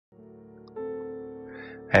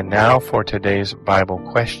And now for today's Bible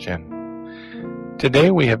question.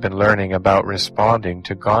 Today we have been learning about responding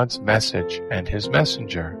to God's message and His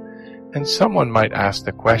messenger. And someone might ask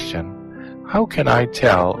the question, how can I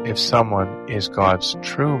tell if someone is God's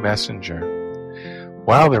true messenger?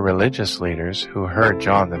 While the religious leaders who heard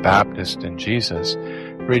John the Baptist and Jesus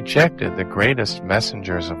rejected the greatest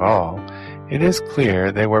messengers of all, it is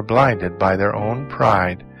clear they were blinded by their own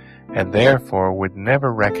pride and therefore would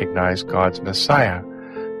never recognize God's Messiah,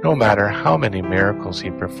 no matter how many miracles He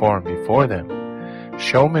performed before them.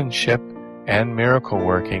 Showmanship and miracle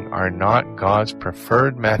working are not God's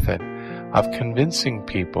preferred method of convincing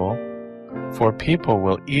people, for people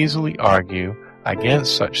will easily argue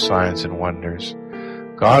against such signs and wonders.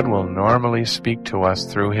 God will normally speak to us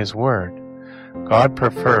through His Word. God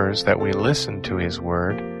prefers that we listen to His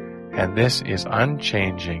Word, and this is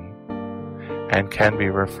unchanging and can be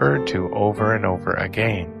referred to over and over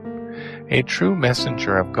again. A true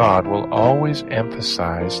messenger of God will always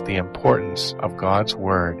emphasize the importance of God's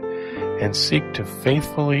Word and seek to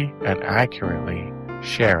faithfully and accurately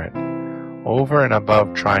share it, over and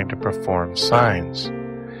above trying to perform signs.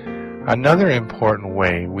 Another important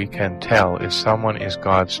way we can tell if someone is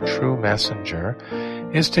God's true messenger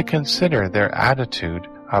is to consider their attitude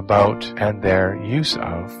about and their use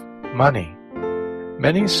of money.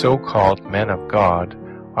 Many so-called men of God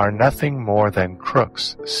are nothing more than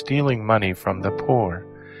crooks stealing money from the poor.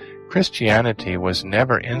 Christianity was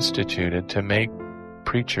never instituted to make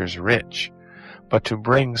preachers rich, but to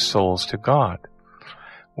bring souls to God.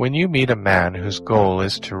 When you meet a man whose goal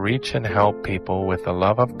is to reach and help people with the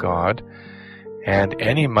love of God, and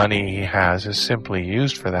any money he has is simply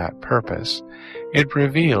used for that purpose, it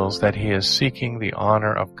reveals that he is seeking the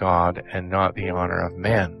honor of God and not the honor of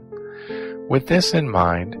men. With this in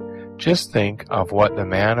mind, just think of what the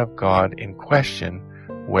man of God in question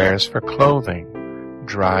wears for clothing,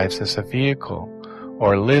 drives as a vehicle,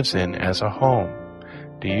 or lives in as a home.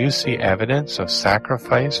 Do you see evidence of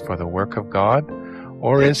sacrifice for the work of God,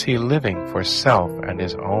 or is he living for self and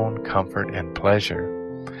his own comfort and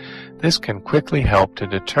pleasure? This can quickly help to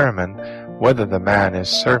determine whether the man is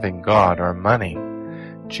serving God or money.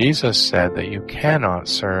 Jesus said that you cannot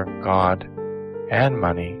serve God and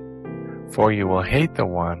money, for you will hate the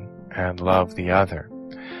one and love the other.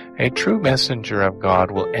 A true messenger of God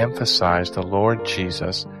will emphasize the Lord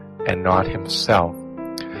Jesus and not himself.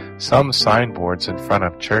 Some signboards in front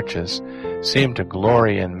of churches seem to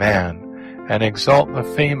glory in man and exalt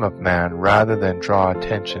the fame of man rather than draw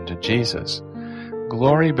attention to Jesus.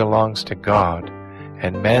 Glory belongs to God,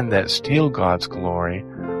 and men that steal God's glory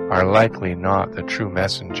are likely not the true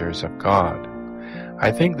messengers of God.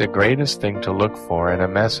 I think the greatest thing to look for in a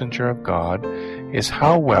messenger of God is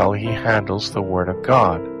how well he handles the Word of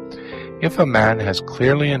God. If a man has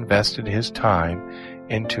clearly invested his time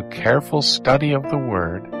into careful study of the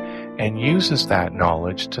Word and uses that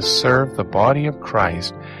knowledge to serve the body of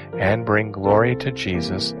Christ and bring glory to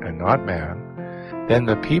Jesus and not man, then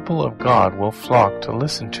the people of God will flock to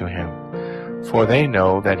listen to him, for they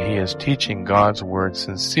know that he is teaching God's Word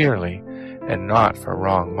sincerely and not for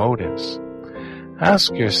wrong motives.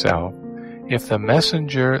 Ask yourself if the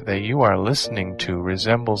messenger that you are listening to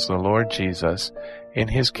resembles the Lord Jesus in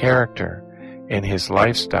his character, in his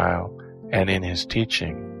lifestyle, and in his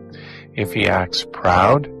teaching. If he acts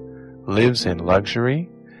proud, lives in luxury,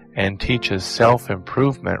 and teaches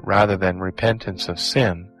self-improvement rather than repentance of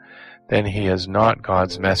sin, then he is not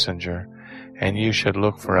God's messenger, and you should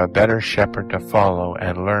look for a better shepherd to follow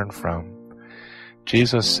and learn from.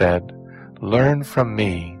 Jesus said, "Learn from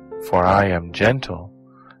me, for I am gentle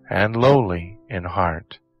and lowly in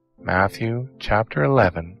heart." Matthew chapter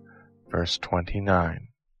 11, verse 29.